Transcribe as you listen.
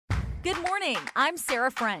Good morning. I'm Sarah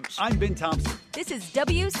French. I'm Ben Thompson. This is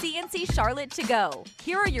WCNC Charlotte to go.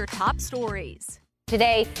 Here are your top stories.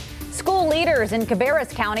 Today, school leaders in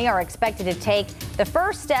Cabarrus County are expected to take the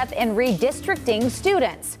first step in redistricting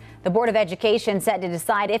students. The Board of Education set to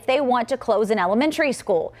decide if they want to close an elementary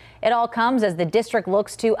school. It all comes as the district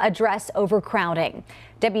looks to address overcrowding.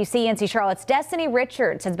 WCNC Charlotte's Destiny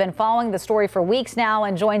Richards has been following the story for weeks now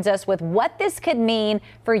and joins us with what this could mean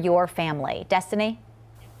for your family. Destiny?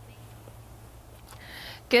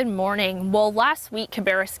 Good morning. Well, last week,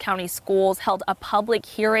 Cabarrus County Schools held a public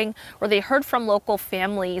hearing where they heard from local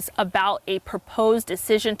families about a proposed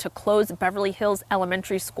decision to close Beverly Hills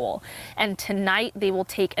Elementary School. And tonight, they will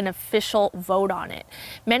take an official vote on it.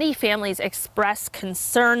 Many families expressed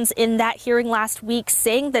concerns in that hearing last week,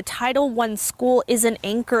 saying the Title I school is an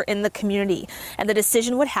anchor in the community, and the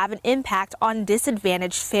decision would have an impact on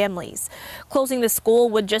disadvantaged families. Closing the school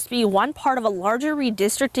would just be one part of a larger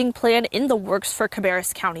redistricting plan in the works for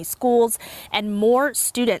Cabarrus County Schools, and more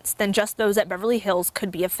students than just those at Beverly Hills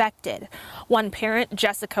could be affected. One parent,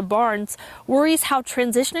 Jessica Barnes, worries how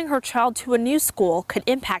transitioning her child to a new school could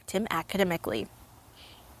impact him academically.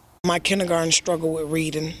 My kindergarten struggled with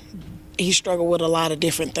reading. He struggled with a lot of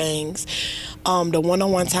different things. The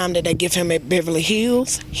one-on-one time that they give him at Beverly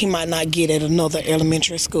Hills, he might not get at another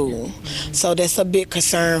elementary school. So that's a big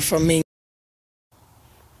concern for me.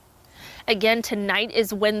 Again, tonight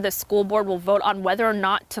is when the school board will vote on whether or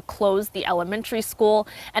not to close the elementary school,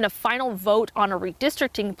 and a final vote on a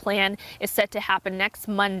redistricting plan is set to happen next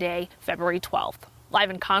Monday, February 12th.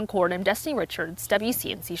 Live in Concord, I'm Destiny Richards,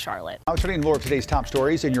 WCNC Charlotte. I'm turning more of today's top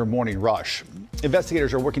stories in your morning rush.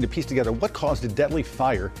 Investigators are working to piece together what caused a deadly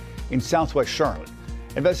fire in southwest Charlotte.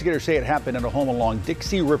 Investigators say it happened at a home along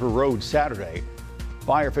Dixie River Road Saturday.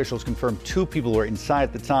 Fire officials confirmed 2 people were inside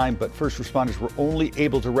at the time, but first responders were only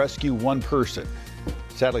able to rescue 1 person.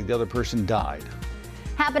 Sadly, the other person died.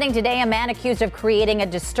 Happening today, a man accused of creating a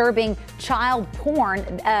distributing child porn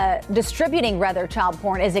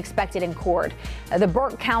is expected in court. The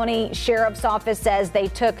Burke County Sheriff's Office says they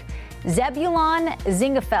took Zebulon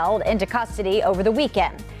Zingefeld into custody over the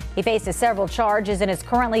weekend. He faces several charges and is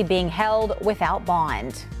currently being held without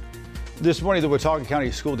bond. This morning, the Watauga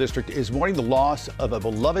County School District is mourning the loss of a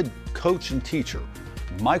beloved coach and teacher.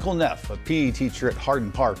 Michael Neff, a PE teacher at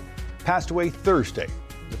Hardin Park, passed away Thursday.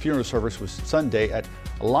 The funeral service was Sunday at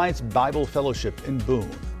Alliance Bible Fellowship in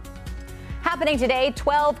Boone. Happening today,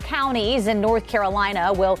 12 counties in North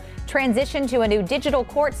Carolina will transition to a new digital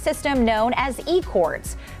court system known as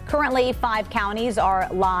e-courts. Currently, 5 counties are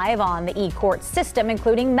live on the e-court system,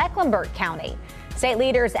 including Mecklenburg County. State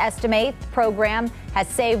leaders estimate the program has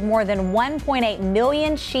saved more than 1.8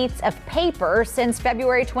 million sheets of paper since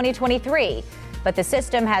February 2023. But the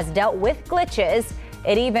system has dealt with glitches.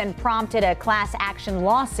 It even prompted a class action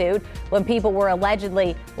lawsuit when people were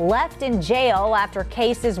allegedly left in jail after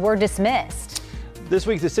cases were dismissed. This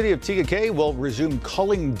week, the city of TK will resume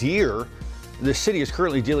culling deer. The city is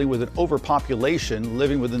currently dealing with an overpopulation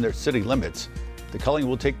living within their city limits. The culling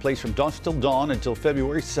will take place from dusk till dawn until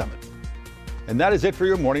February 7th. And that is it for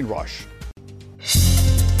your morning rush.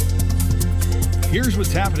 Here's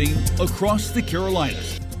what's happening across the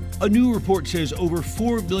Carolinas. A new report says over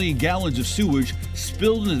 4 million gallons of sewage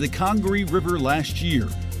spilled into the Congaree River last year.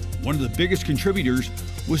 One of the biggest contributors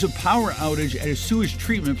was a power outage at a sewage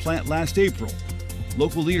treatment plant last April.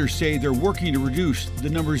 Local leaders say they're working to reduce the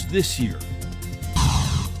numbers this year.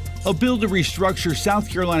 A bill to restructure South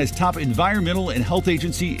Carolina's top environmental and health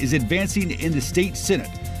agency is advancing in the state Senate.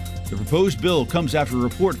 The proposed bill comes after a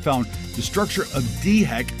report found the structure of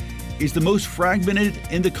DHEC is the most fragmented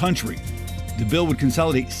in the country. The bill would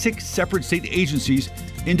consolidate 6 separate state agencies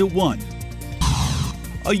into one.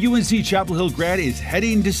 A UNC Chapel Hill grad is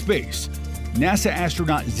heading to space. NASA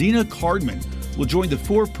astronaut Zena Cardman will join the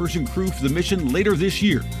 4-person crew for the mission later this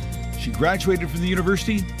year. She graduated from the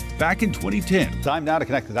university back in 2010. Time now to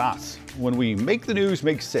connect the dots. When we make the news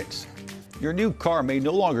make sense, your new car may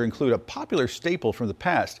no longer include a popular staple from the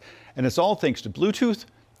past, and it's all thanks to Bluetooth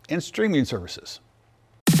and streaming services.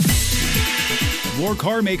 More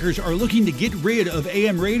car makers are looking to get rid of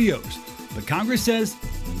AM radios, but Congress says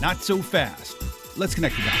not so fast. Let's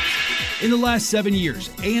connect the dots. In the last 7 years,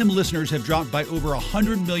 AM listeners have dropped by over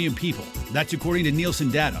 100 million people. That's according to Nielsen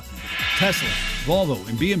data. Tesla, Volvo,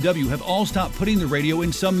 and BMW have all stopped putting the radio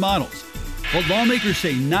in some models. But lawmakers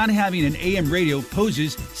say not having an AM radio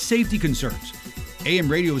poses safety concerns. AM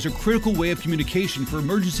radio is a critical way of communication for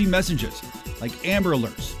emergency messages, like Amber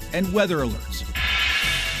Alerts and weather alerts.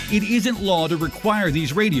 It isn't law to require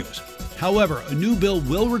these radios. However, a new bill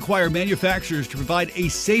will require manufacturers to provide a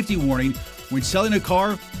safety warning when selling a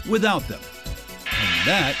car without them. And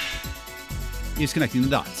that is Connecting the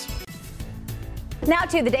Dots. Now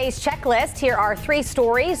to the day's checklist. Here are 3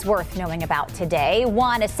 stories worth knowing about today.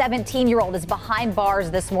 One, a 17-year-old is behind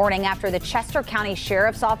bars this morning after the Chester County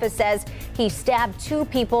Sheriff's Office says he stabbed 2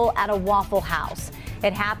 people at a Waffle House.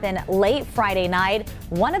 It happened late Friday night.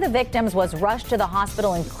 One of the victims was rushed to the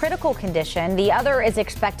hospital in critical condition. The other is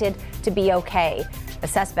expected to be okay. The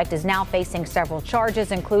suspect is now facing several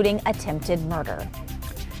charges, including attempted murder.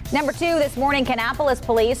 Number 2, this morning, Kannapolis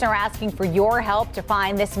police are asking for your help to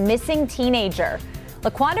find this missing teenager.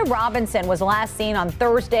 LaQuanda Robinson was last seen on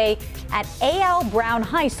Thursday at A.L. Brown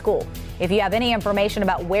High School. If you have any information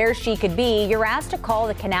about where she could be, you're asked to call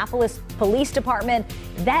the Kannapolis Police Department.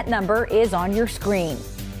 That number is on your screen.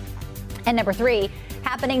 And number 3,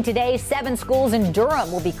 happening today, 7 schools in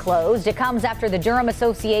Durham will be closed. It comes after the Durham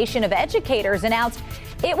Association of Educators announced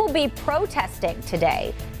it will be protesting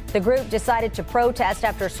today. The group decided to protest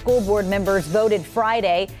after school board members voted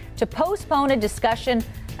Friday to postpone a discussion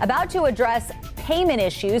about to address payment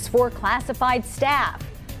issues for classified staff.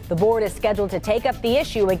 The board is scheduled to take up the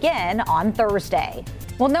issue again on Thursday.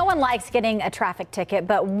 Well, no one likes getting a traffic ticket,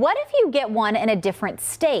 but what if you get one in a different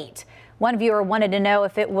state? One viewer wanted to know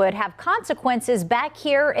if it would have consequences back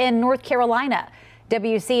here in North Carolina.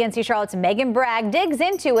 WCNC Charlotte's Megan Bragg digs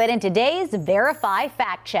into it in today's Verify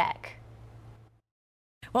Fact Check.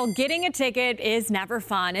 Well, getting a ticket is never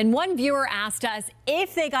fun. And one viewer asked us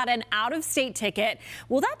if they got an out-of-state ticket,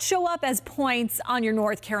 will that show up as points on your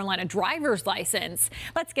North Carolina driver's license?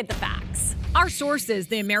 Let's get the facts. Our sources,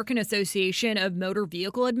 the American Association of Motor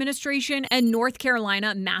Vehicle Administration and North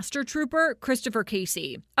Carolina Master Trooper Christopher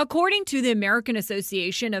Casey. According to the American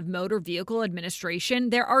Association of Motor Vehicle Administration,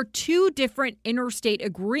 there are 2 different interstate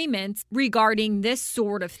agreements regarding this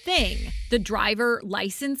sort of thing: the Driver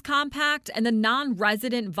License Compact and the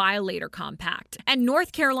Non-Resident Violator Compact. And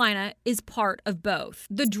North Carolina is part of both.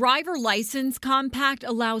 The Driver License Compact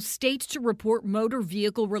allows states to report motor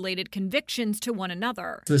vehicle-related convictions to one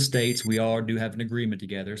another. The states, we all do have an agreement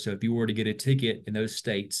together. So if you were to get a ticket in those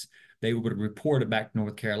states, they would report it back to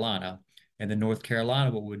North Carolina. And then North Carolina,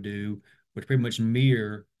 what would do, would pretty much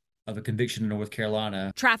mirror of a conviction in North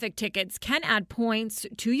Carolina. Traffic tickets can add points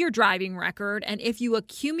to your driving record, and if you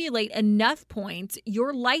accumulate enough points,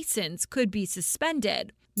 your license could be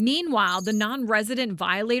suspended. Meanwhile, the Non-Resident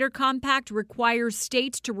Violator Compact requires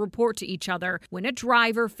states to report to each other when a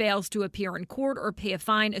driver fails to appear in court or pay a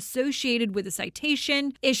fine associated with a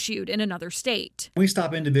citation issued in another state. We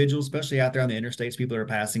stop individuals, especially out there on the interstates, people that are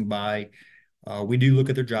passing by. We do look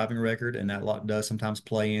at their driving record, and that lot does sometimes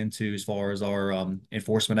play into as far as our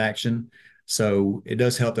enforcement action. So it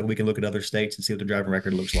does help that we can look at other states and see what the driving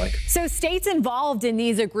record looks like. So states involved in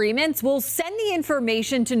these agreements will send the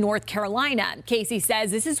information to North Carolina. Casey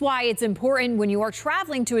says this is why it's important when you are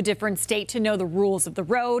traveling to a different state to know the rules of the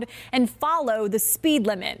road and follow the speed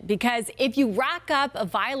limit. Because if you rack up a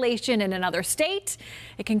violation in another state,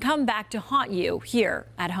 it can come back to haunt you here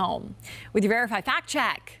at home. With your Verify Fact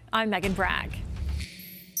Check, I'm Megan Bragg.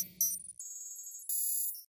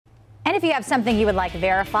 And if you have something you would like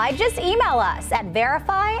verified, just email us at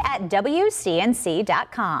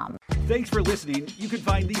verify@wcnc.com. Thanks for listening. You can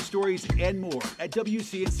find these stories and more at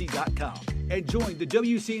WCNC.com. And join the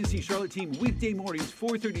WCNC Charlotte team weekday mornings,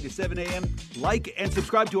 4:30 to 7 a.m. Like and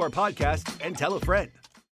subscribe to our podcast and tell a friend.